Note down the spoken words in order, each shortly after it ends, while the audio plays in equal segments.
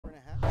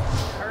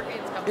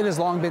It has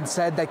long been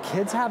said that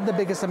kids have the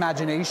biggest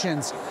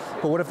imaginations,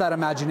 but what if that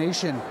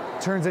imagination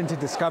turns into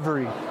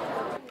discovery?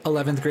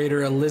 11th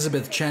grader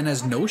Elizabeth Chen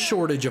has no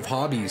shortage of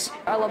hobbies.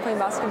 I love playing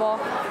basketball.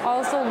 I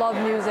also love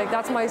music.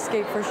 That's my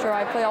escape for sure.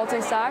 I play alto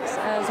sax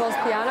as well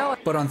as piano.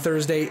 But on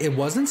Thursday, it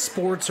wasn't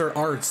sports or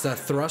arts that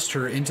thrust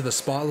her into the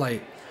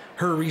spotlight.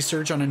 Her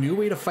research on a new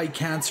way to fight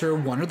cancer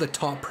won her the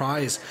top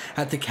prize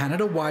at the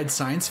Canada-wide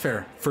Science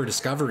Fair for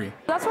discovery.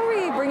 That's where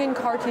we bring in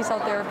CAR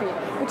T-cell therapy,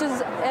 which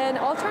is an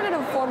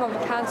alternative form of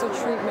cancer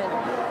treatment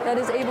that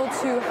is able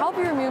to help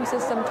your immune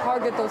system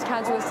target those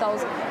cancerous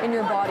cells in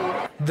your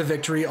body. The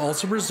victory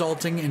also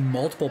resulting in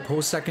multiple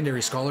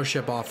post-secondary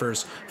scholarship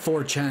offers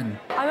for Chen.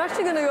 I'm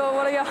actually going to go,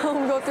 when I get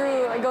home, go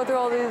through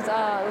all these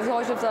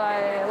scholarships that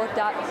I looked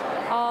at.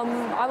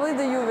 I believe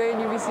the U of A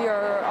and UBC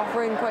are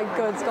offering quite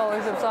good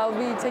scholarships, so I'll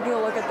be taking a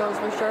look at those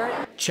for sure.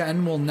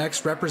 Chen will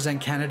next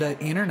represent Canada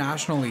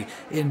internationally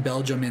in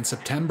Belgium in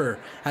September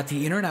at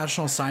the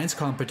International Science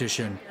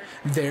Competition.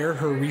 There,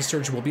 her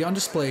research will be on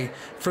display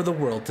for the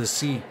world to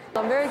see.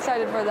 I'm very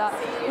excited for that.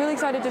 Really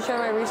excited to share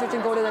my research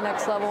and go to the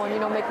next level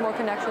and, make more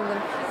connections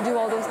and do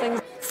all those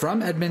things.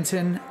 From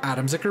Edmonton,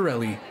 Adam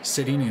Ziccarelli,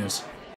 City News.